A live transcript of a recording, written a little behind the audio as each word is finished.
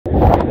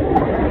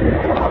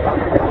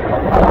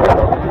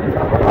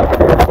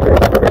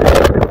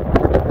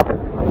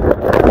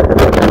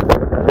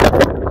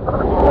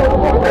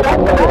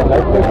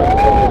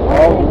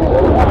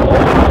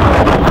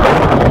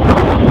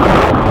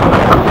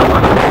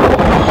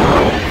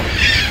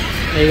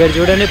ఇక్కడ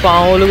చూడండి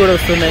పాములు కూడా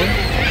వస్తున్నాయి.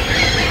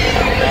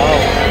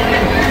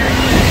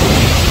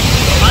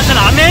 అసలు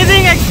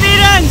amazing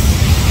experience.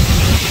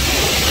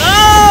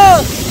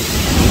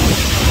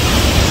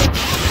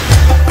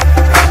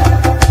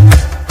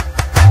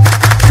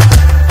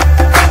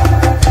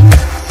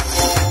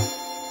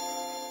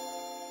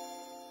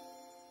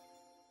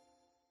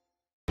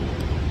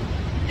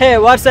 Hey,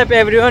 what's up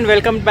everyone?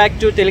 Welcome back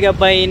to Telugu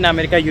Abbai in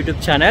America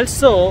YouTube channel.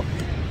 So,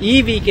 ఈ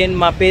వీకెండ్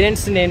మా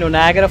పేరెంట్స్ నేను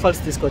నయాగరా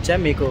ఫాల్స్ తీసుకొచ్చా.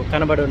 మీకు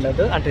కనబడి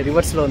ఉండదు అంటే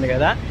రివర్స్లో ఉంది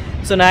కదా.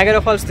 సో నయాగరా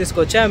ఫాల్స్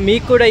తీసుకొచ్చా.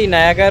 మీకు కూడా ఈ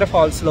నయాగరా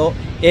ఫాల్స్లో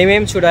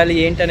ఏమేమి చూడాలి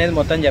ఏంటి అనేది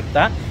మొత్తం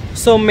చెప్తా.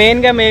 సో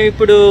మెయిన్గా మేము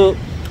ఇప్పుడు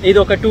ఇది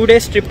ఒక 2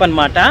 days ట్రిప్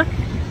అనమాట.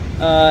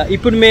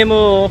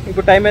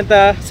 ఇప్పుడు టైం ఎంత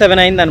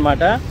 7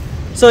 అయిందనమాట.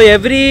 సో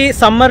ఎవ్రీ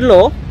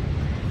సమ్మర్లో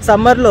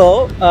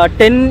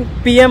 10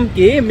 PM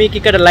మీకు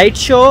ఇక్కడ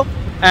light show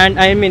and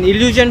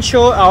illusion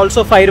show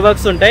also fire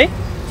works ఉంటాయి.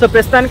 సో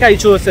ప్రస్తుతానికి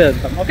అవి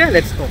చూసేద్దాం. Okay,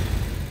 let's go.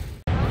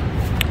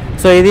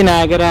 సో ఇది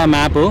నయాగరా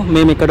మ్యాప్.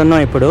 మేము ఇక్కడ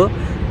ఉన్నాం ఇప్పుడు.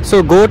 సో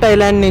గోట్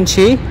ఐలాండ్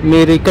నుంచి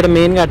మీరు ఇక్కడ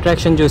మెయిన్గా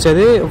అట్రాక్షన్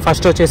చూసేది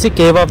ఫస్ట్ వచ్చేసి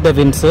కేవ్ ఆఫ్ ద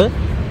విండ్స్,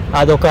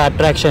 అదొక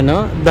అట్రాక్షన్.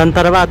 దాని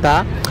తర్వాత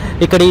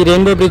ఇక్కడ ఈ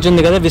రెయిన్బో బ్రిడ్జ్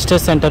ఉంది కదా,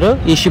 విజిటర్ సెంటర్,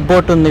 ఈ షిప్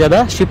బోట్ ఉంది కదా,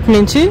 షిప్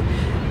నుంచి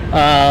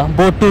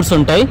బోట్ టూర్స్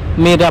ఉంటాయి.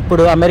 మీరు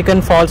అప్పుడు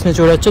అమెరికన్ ఫాల్స్ని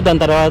చూడొచ్చు.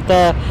 దాని తర్వాత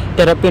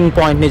టెరపిన్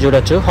పాయింట్ని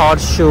చూడొచ్చు,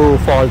 హార్షూ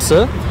ఫాల్స్.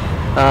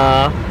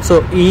 సో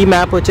ఈ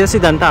మ్యాప్ వచ్చేసి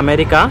ఇదంతా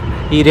అమెరికా.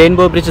 ఈ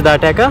రెయిన్బో బ్రిడ్జ్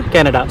దాటాక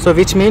కెనడా. సో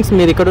విచ్ మీన్స్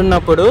మీరు ఇక్కడ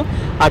ఉన్నప్పుడు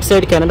అటు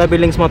సైడ్ కెనడా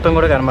బిల్డింగ్స్ మొత్తం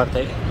కూడా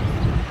కనబడతాయి.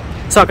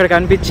 సో అక్కడ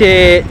కనిపించే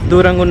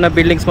దూరంగా ఉన్న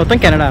బిల్డింగ్స్ మొత్తం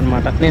కెనడా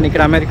అనమాట. నేను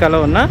ఇక్కడ అమెరికాలో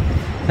ఉన్నా,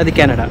 అది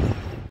కెనడా.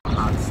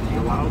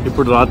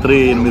 ఇప్పుడు రాత్రి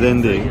 8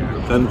 అయింది,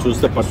 కానీ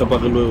చూస్తే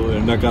పట్టపగలు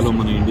ఎండాకాలం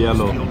మన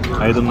ఇండియాలో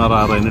 5:30,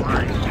 6 అయినట్టు.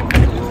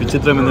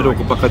 విచిత్రం ఏంటంటే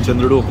ఒక పక్క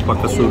చంద్రుడు, ఒక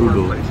పక్క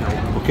సూర్యుడు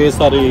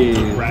ఒకేసారి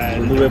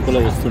రెండు వైపులా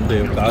వస్తుంటే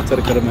ఒక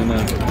ఆశ్చర్యకరమైన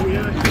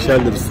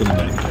విషయాలు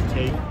తెలుస్తున్నాయి.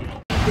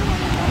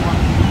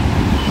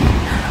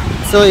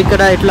 సో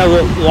ఇక్కడ ఇట్లా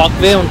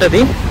వాక్వే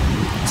ఉంటుంది.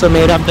 So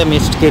made of the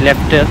మిస్ట్కి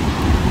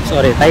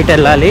right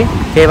వెళ్ళాలి,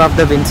 కేవ్ ఆఫ్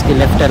ద విండ్స్కి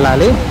లెఫ్ట్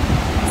వెళ్ళాలి.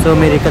 సో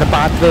మీరు ఇక్కడ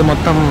పాత్వే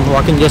మొత్తం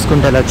వాకింగ్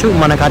చేసుకుంటూ వెళ్ళచ్చు.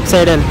 మనకు అటు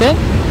సైడ్ వెళ్తే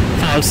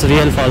ఫాల్స్,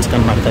 రియల్ ఫాల్స్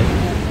కనబడతాయి.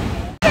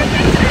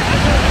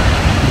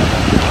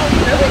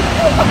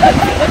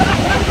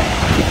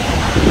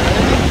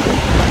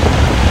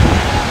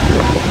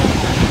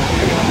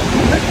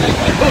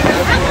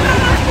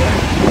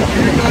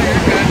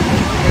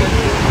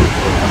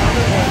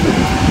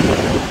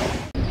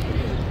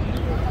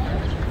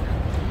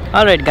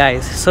 ఆల్రైట్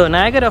గైస్, సో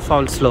నయాగరా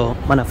ఫాల్స్లో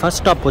మన ఫస్ట్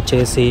స్టాప్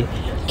వచ్చేసి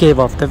cave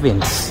of the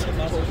winds.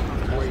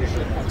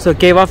 So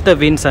cave of the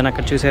winds అని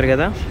అక్కడ చూసారు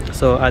కదా,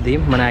 సో అది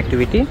మన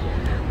activity.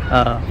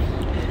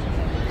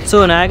 So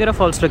Niagara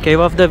ఫాల్స్లో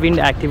cave of the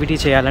wind activity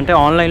చేయాలంటే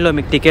ఆన్లైన్లో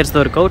మీకు టికెట్స్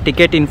దొరకవు.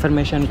 టికెట్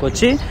ఇన్ఫర్మేషన్కి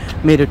వచ్చి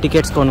మీరు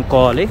టికెట్స్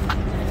కొనుక్కోవాలి.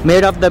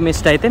 మేడ్ ఆఫ్ ద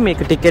మిస్ట్ అయితే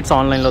మీకు టికెట్స్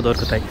ఆన్లైన్లో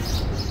దొరుకుతాయి.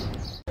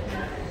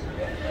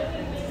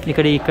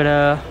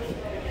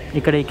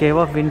 ఇక్కడ ఈ కేవ్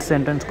ఆఫ్ విండ్స్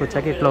ఎంట్రన్స్కి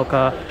వచ్చాక ఇట్లా ఒక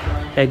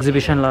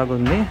ఎగ్జిబిషన్ లాగా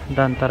ఉంది.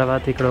 దాని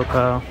తర్వాత ఇక్కడ ఒక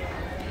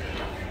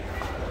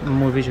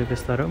మూవీ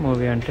చూపిస్తారు.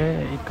 మూవీ అంటే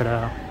ఇక్కడ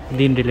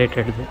దీని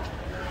రిలేటెడ్ది,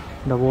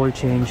 ద వరల్డ్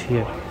చేంజ్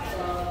హియర్.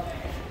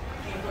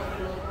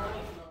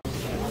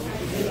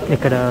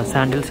 ఇక్కడ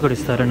శాండిల్స్ కూడా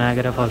ఇస్తారు,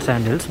 నయాగరా ఫాల్స్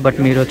శాండిల్స్. బట్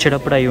మీరు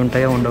వచ్చేటప్పుడు అవి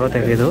ఉంటాయో ఉండవో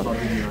తెలియదు.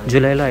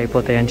 జూలైలో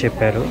అయిపోతాయని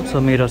చెప్పారు. సో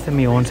మీరు వస్తే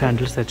మీ ఓన్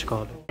శాండిల్స్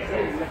తెచ్చుకోవాలి.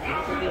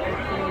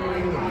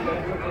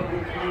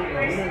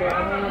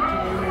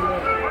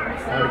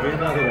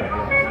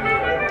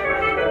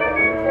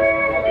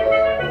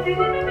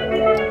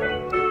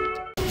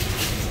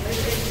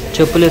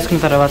 చెప్పులు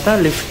వేసుకున్న తర్వాత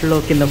లిఫ్ట్లో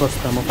కిందకు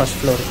వస్తాము ఫస్ట్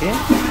ఫ్లోర్కి.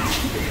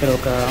 ఇక్కడ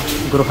ఒక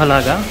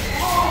గృహలాగా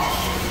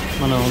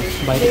మనం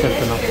బయటకు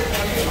వెళ్తున్నాం.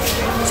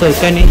 సో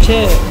ఇక్కడి నుంచే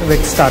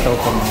వెట్ స్టార్ట్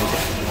అవుతుంది.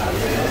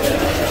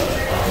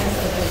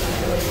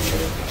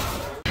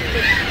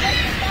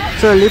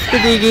 సో లిఫ్ట్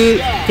దిగి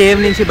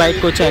కేవ్ నుంచి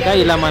బయటకు వచ్చాక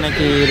ఇలా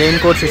మనకి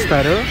రెయిన్ కోట్స్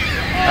ఇస్తారు.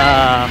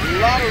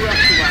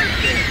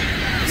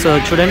 సో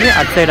చూడండి,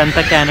 అటు సైడ్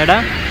అంతా కెనడా,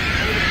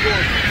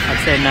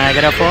 అటు సైడ్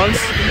నయాగరా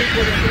ఫాల్స్.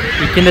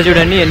 ఈ కింద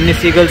చూడండి ఎన్ని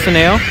సీగల్స్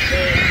ఉన్నాయో.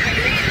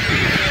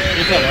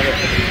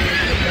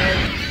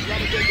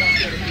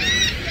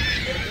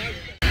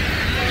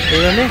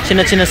 చూడండి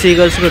చిన్న చిన్న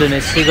సీగల్స్ కూడా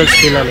ఉన్నాయి, సీగల్స్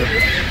పిల్లలు.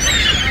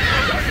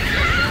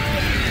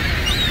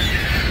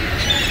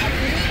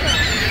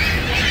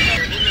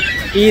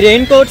 ఈ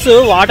రెయిన్ కోట్స్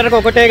వాటర్కి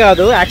ఒకటే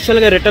కాదు,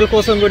 యాక్చువల్గా రెట్టల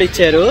కోసం కూడా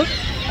ఇచ్చారు.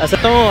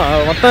 అసలు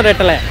మొత్తం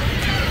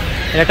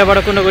రెట్ట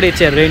పడకుండా కూడా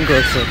ఇచ్చారు రెయిన్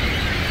కోట్స్.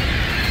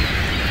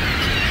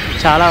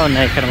 చాలా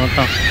ఉన్నాయి ఇక్కడ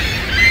మొత్తం.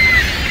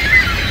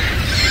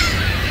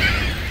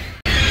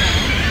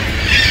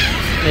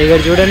 ఇక్కడ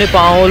చూడండి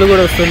పాములు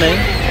కూడా వస్తున్నాయి.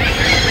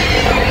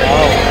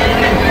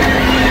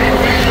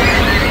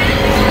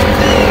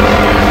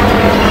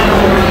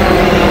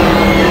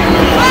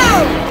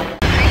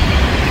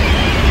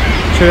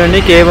 చూడండి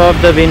cave of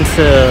the winds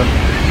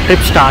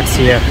trip starts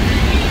here.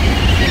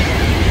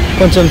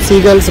 కొంచెం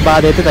సీగల్స్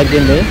బాధ అయితే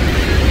తగ్గింది.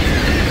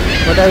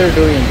 What are you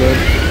doing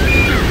good?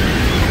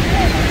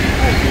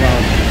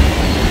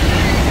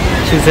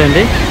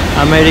 చూసండి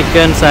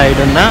American side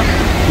ఉన్న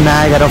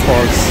Niagara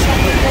Falls.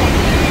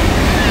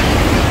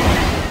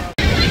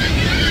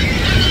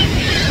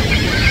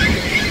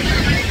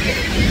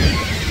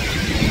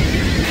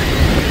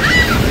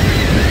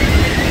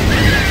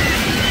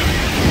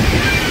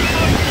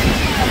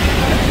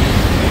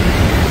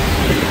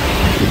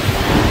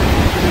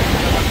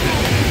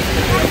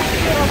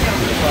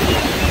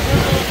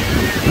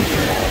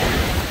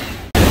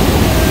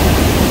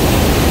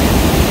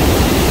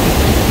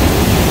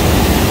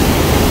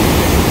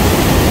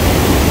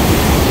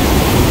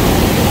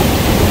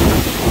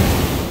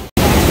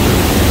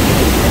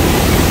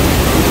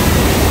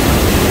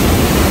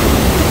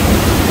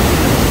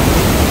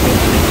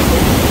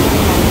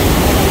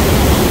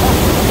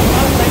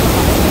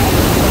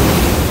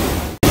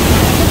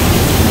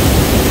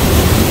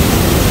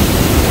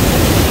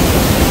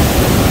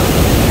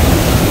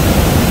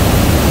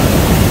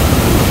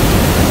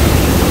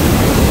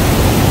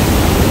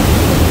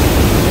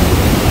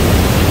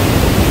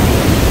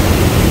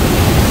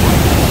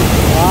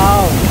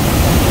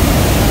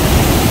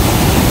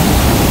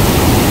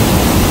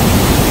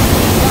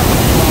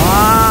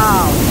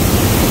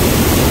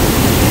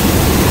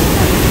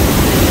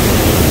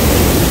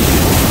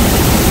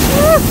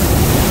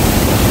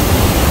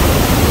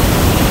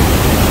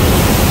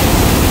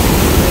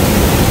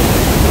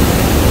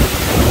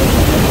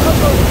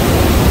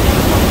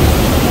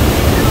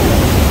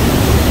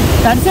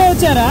 తడిసే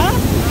వచ్చారా?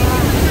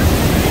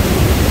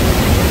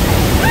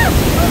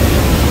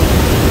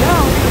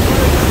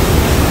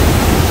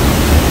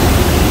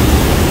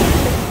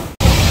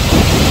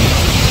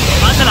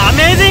 అసలు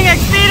అమేజింగ్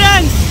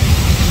ఎక్స్పీరియన్స్.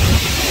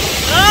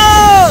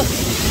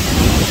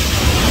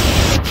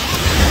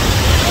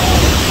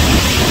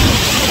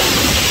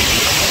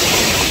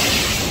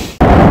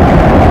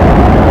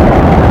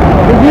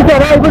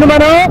 ఇప్పుడు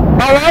మనం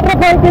ఆ వాటర్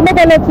ఫాల్ కిందకి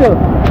వెళ్ళొచ్చు.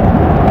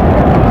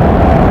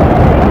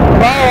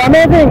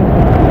 అమేజింగ్.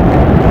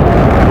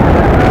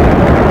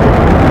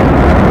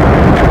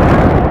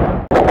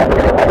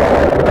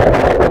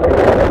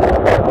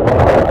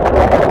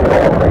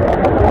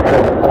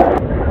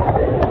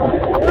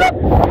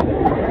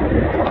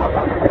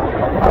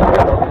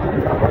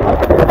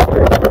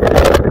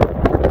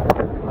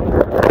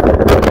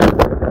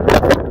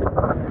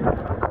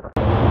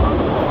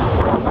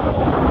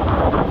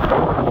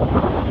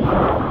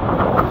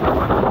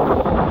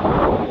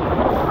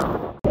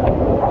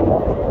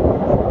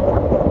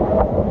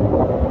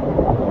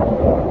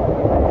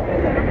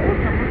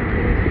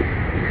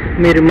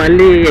 మీరు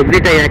మళ్ళీ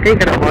ఎగ్జిట్ అయ్యాక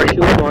ఇక్కడ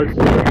హార్షూ ఫాల్స్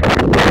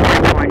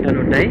పాయింట్ అని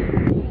ఉంటాయి.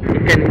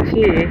 ఇక్కడ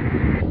నుంచి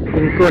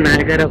ఇంకో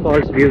నయాగరా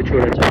ఫాల్స్ వ్యూ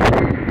చూడొచ్చు.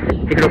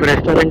 ఇక్కడ ఒక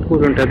రెస్టారెంట్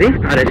కూడా ఉంటుంది.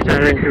 ఆ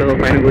రెస్టారెంట్లో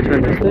పైన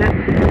కూర్చొని చూస్తే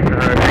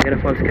నయాగరా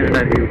ఫాల్స్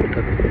కెనడా వ్యూ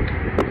ఉంటుంది.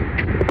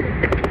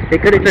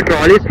 ఇక్కడ ఇట్లా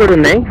ట్రాలీస్ కూడా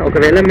ఉన్నాయి.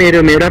 ఒకవేళ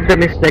మీరు మేడ్ ఆఫ్ ద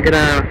మిస్ట్ దగ్గర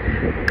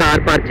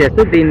కార్ పార్క్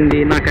చేస్తే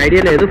దీన్ని నాకు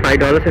ఐడియా లేదు,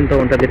 $5 ఎంతో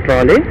ఉంటుంది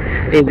ట్రాలీ.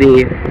 ఇది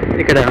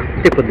ఇక్కడ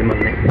తిప్పుద్ది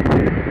మళ్ళీ.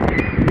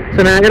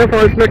 సో నయాగరా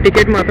ఫాల్స్ లో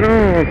టికెట్ మాత్రం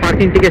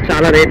పార్కింగ్ టికెట్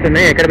చాలా రేట్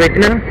ఉన్నాయి. ఎక్కడ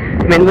పెట్టినా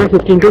minimum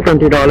 $15 to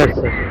 $20.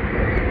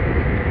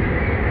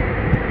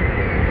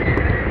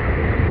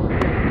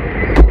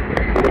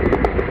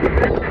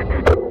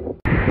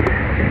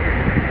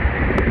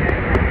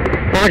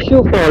 Horseshoe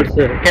falls,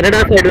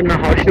 Canada side ఉన్న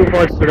హార్షూ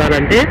ఫాల్స్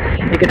చూడాలంటే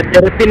ఇక్కడ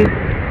టెరపిన్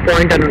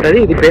పాయింట్ అని ఉంటుంది.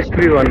 ఇది బెస్ట్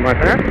వ్యూ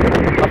అనమాట.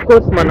 అఫ్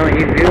కోర్స్ మనం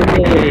ఈ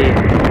వ్యూని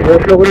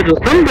బోట్లో కూడా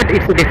చూస్తాం, బట్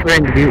ఇట్స్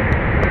డిఫరెంట్ వ్యూ.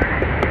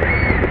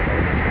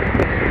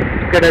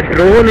 ఇక్కడ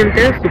డ్రోన్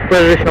ఉంటే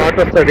సూపర్ షాట్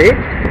వస్తుంది,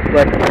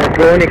 బట్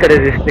డ్రోన్ ఇక్కడ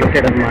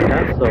రిస్ట్రిక్టెడ్ అనమాట.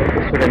 సో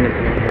చూడండి,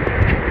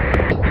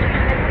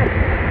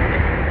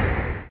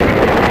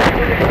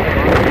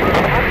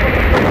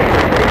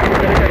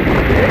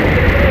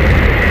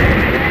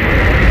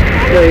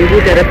 సో ఇది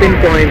టెరపిన్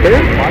point,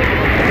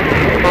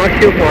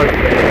 horseshoe falls.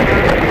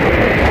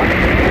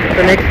 So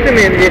next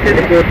మేము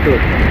చేసేది boat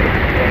tour.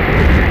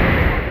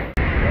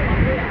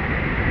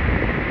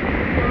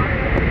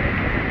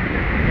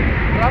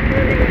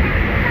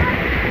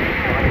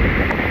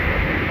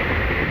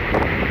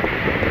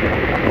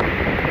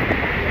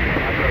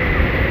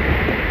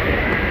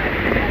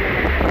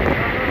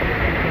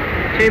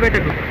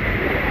 చేయబెట్టకు.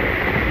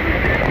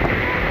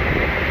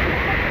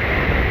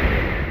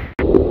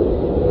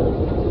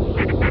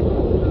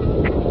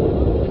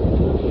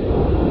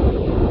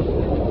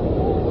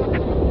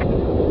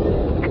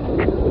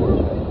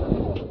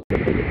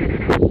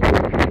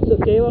 So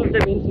cave of the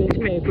Mist నుంచి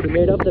మేము ఇప్పుడు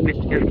మేడ్ ఆఫ్ ద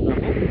మిస్ట్కి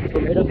వెళ్తున్నాము. So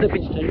made of the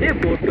Mist అంటే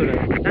బోట్ టూర్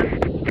అనమాట.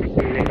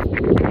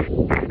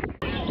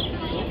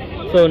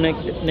 So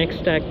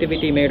next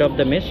activity made of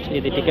the Mist.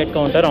 ఇది టికెట్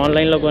కౌంటర్,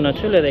 ఆన్లైన్లో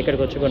కొనవచ్చు లేదా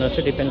ఇక్కడికి వచ్చి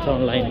కొనవచ్చు, డిపెండ్స్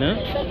ఆన్లైన్.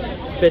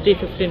 ప్రతి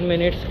 15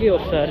 minutesకి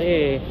ఒకసారి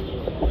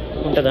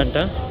ఉంటుందంట.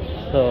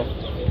 సో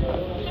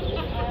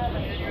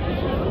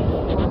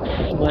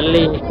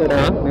మళ్ళీ ఇక్కడ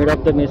మేడ్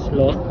ఆఫ్ ద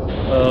మిస్ట్లో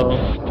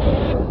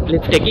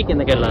లిఫ్ట్ ఎక్కి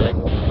కిందకి వెళ్ళాలి,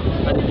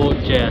 అది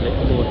బోట్ చేయాలి.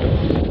 బోట్.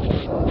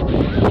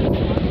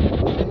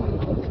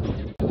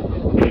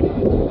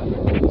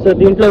 సో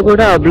దీంట్లో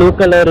కూడా బ్లూ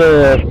కలర్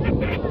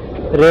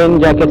రెయిన్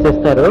జాకెట్స్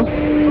ఇస్తారు.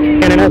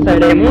 కెనడా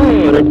సైడ్ ఏమో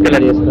రెడ్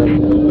కలర్ చేస్తారు.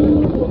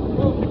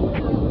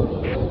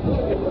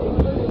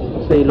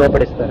 సో ఈ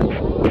లోపడిస్తారు.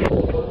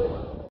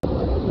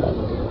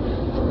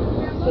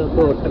 సో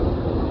పోర్ట్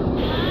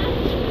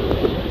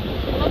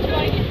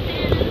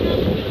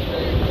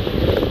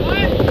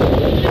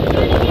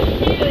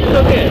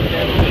ఓకే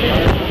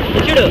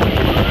చూడు.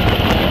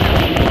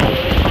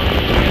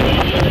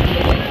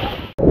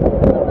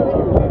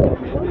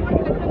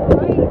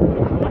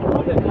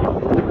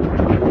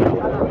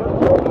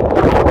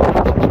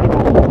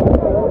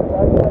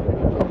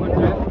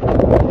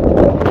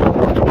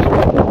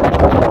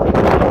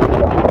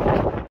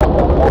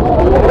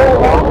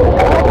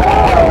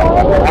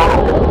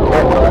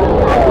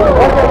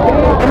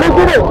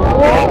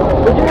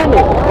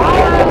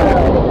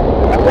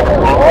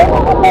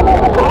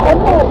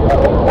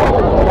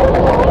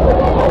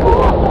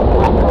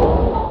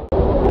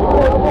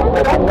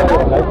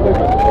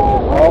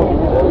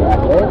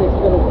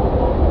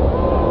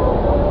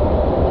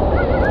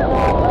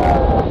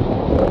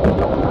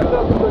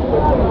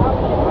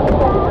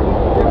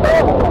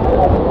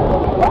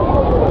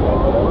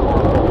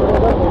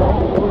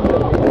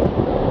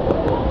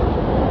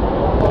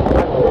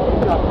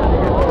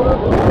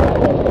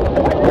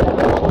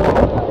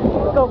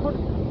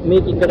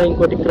 మీకు ఇక్కడ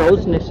ఇంకోటి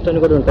క్రౌస్ నెస్ట్ అని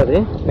కూడా ఉంటుంది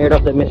మేడ్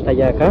ఆఫ్ ద మిస్ట్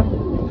అయ్యాక.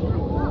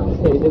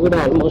 సో ఇది కూడా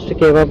almost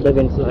cave of the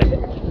wins లాగే,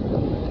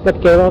 but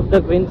cave of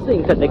the wins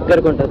ఇంకా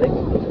దగ్గరకు ఉంటుంది.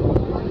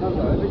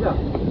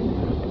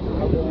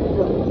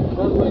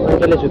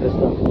 అందుకే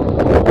చూపిస్తాం.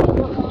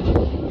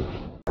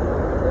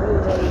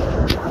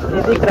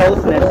 ఇది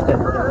క్రౌస్ నెస్ట్.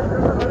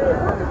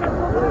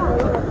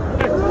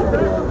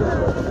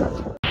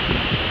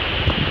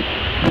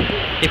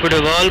 ఇప్పుడు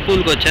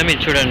వర్ల్పూల్కి వచ్చాము.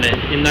 ఇది చూడండి,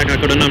 ఇందాక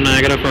అక్కడ ఉన్నాం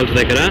నయాగరా ఫాల్స్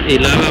దగ్గర.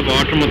 ఇలాగా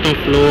వాటర్ మొత్తం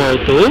ఫ్లో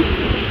అవుతూ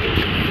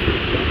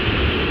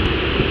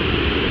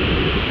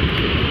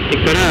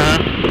ఇక్కడ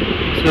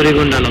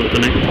సూర్యగుండాలు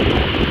అవుతున్నాయి.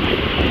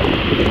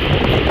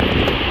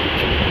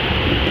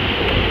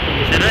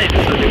 సరే,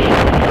 ఇది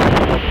సూర్యగుండం.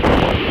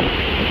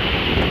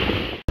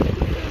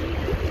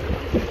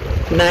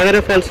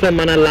 నయాగరా ఫాల్స్లో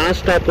మన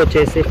లాస్ట్ స్టాప్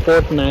వచ్చేసి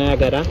ఫోర్ట్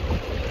నయాగరా.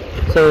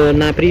 సో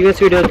నా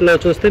ప్రీవియస్ వీడియోస్లో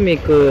చూస్తే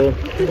మీకు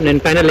నేను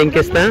పైన లింక్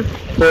ఇస్తా,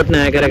 ఫోర్ట్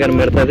నయాగరా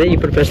కనబడుతుంది.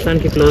 ఇప్పుడు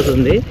ప్రస్తుతానికి క్లోజ్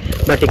ఉంది,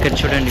 బట్ ఇక్కడ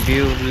చూడండి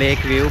వ్యూ,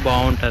 లేక్ వ్యూ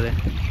బాగుంటుంది.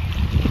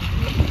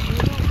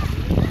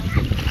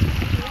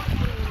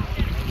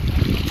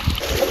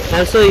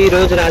 ఆల్సో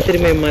ఈరోజు రాత్రి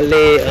మేము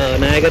మళ్ళీ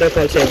Niagara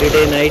falls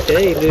everyday night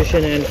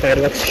illusion and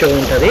fire works show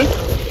ఉంటుంది.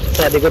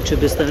 సో అది కూడా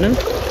చూపిస్తాను.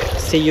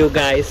 See you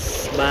guys,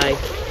 bye.